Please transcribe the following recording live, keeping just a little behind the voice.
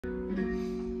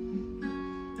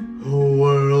The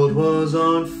world was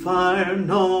on fire,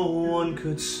 no one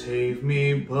could save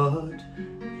me but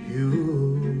you.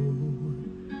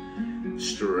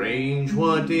 Strange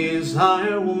what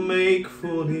desire will make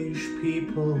foolish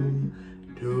people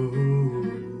do.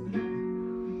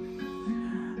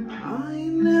 I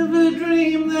never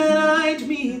dreamed that I'd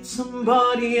meet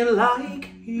somebody like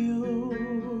you.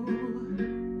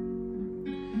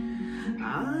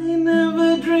 I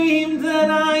never dreamed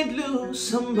that I'd lose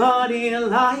somebody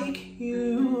like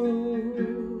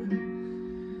you.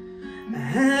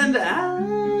 And I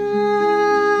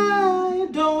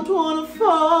don't want to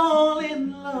fall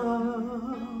in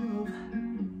love.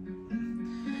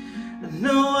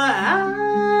 No, I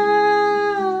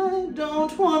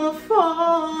don't want to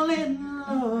fall in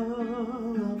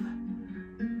love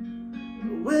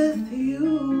with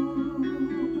you.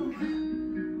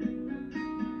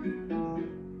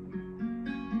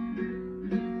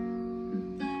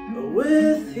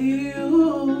 With you.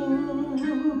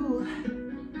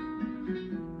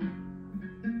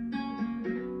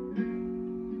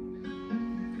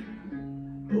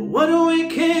 What a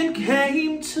wicked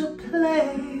game to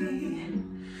play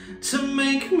to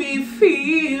make me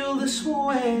feel this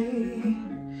way.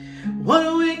 What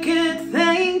a wicked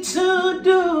thing to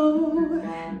do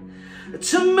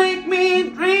to make me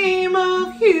dream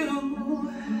of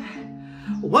you.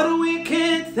 What a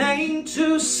wicked thing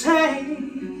to say.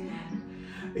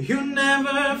 You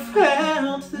never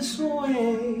felt this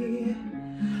way.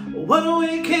 What a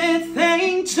wicked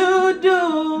thing to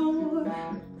do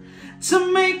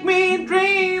to make me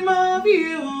dream of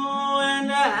you.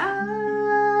 And I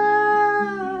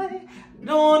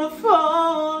don't want to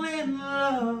fall in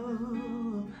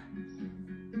love.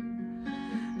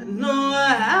 No,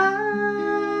 I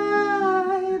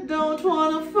don't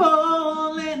want to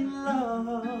fall in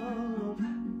love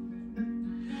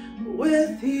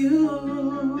with you.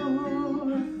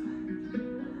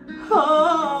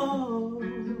 Oh,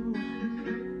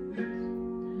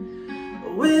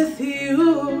 with you.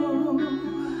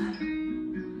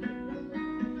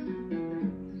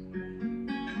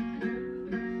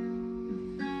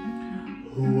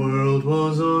 The world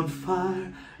was on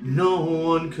fire, no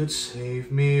one could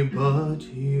save me but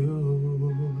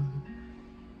you.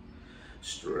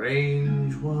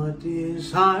 Strange what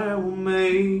desire will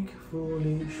make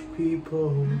foolish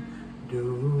people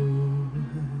do.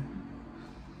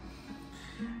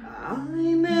 I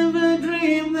never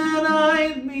dreamed that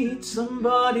I'd meet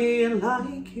somebody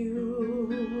like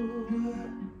you.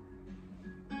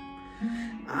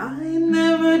 I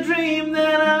never dreamed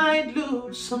that I'd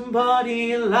lose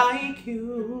somebody like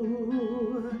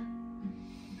you.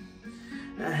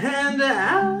 And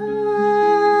I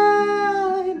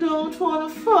don't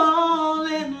want to fall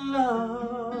in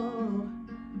love.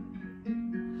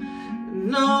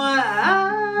 No, I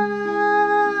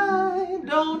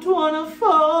don't want to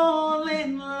fall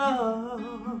in love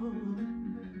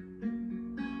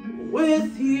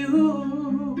with you.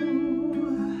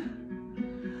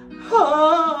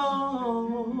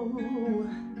 Oh,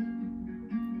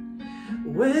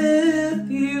 with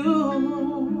you.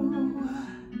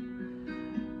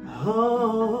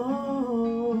 Oh.